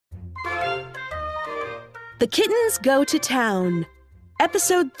The Kittens Go to Town.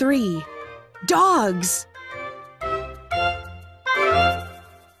 Episode 3. Dogs.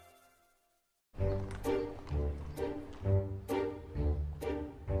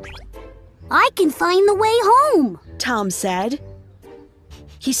 I can find the way home, Tom said.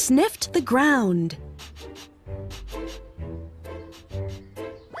 He sniffed the ground.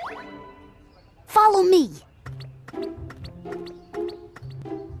 Follow me.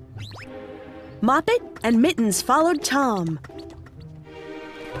 Moppet and Mittens followed Tom.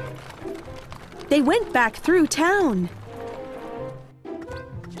 They went back through town.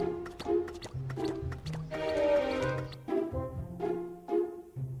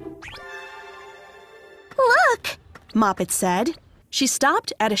 Look! Moppet said. She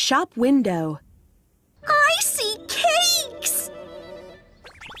stopped at a shop window. I see cakes!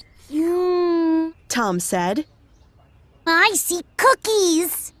 Tom said. I see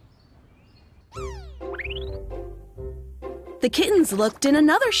cookies! The kittens looked in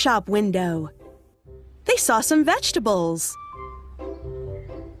another shop window. They saw some vegetables.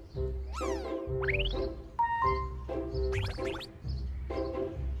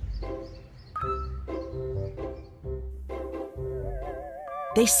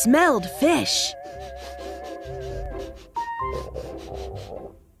 They smelled fish.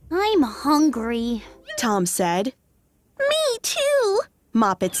 I'm hungry, Tom said. Me too,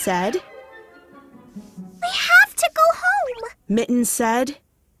 Moppet said. We have to go home, Mittens said.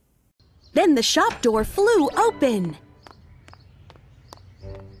 Then the shop door flew open.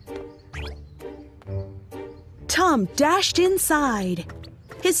 Tom dashed inside.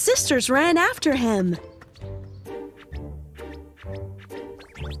 His sisters ran after him.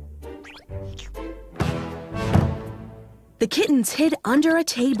 The kittens hid under a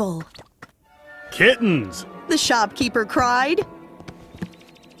table. Kittens! The shopkeeper cried.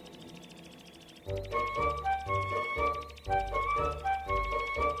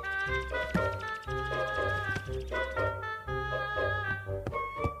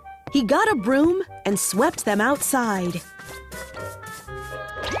 He got a broom and swept them outside.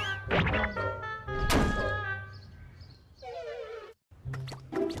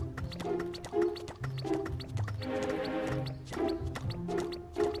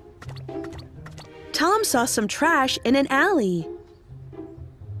 Tom saw some trash in an alley.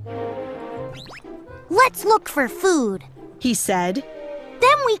 Let's look for food. He said.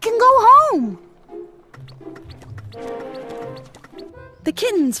 Then we can go home. The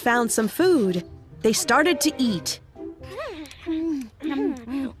kittens found some food. They started to eat.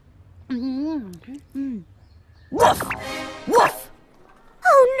 Woof! Woof!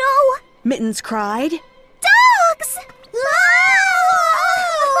 Oh no! Mittens cried. Dogs!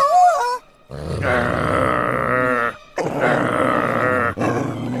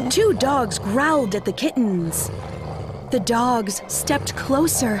 Two dogs growled at the kittens. The dogs stepped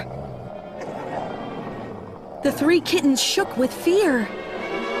closer. The three kittens shook with fear.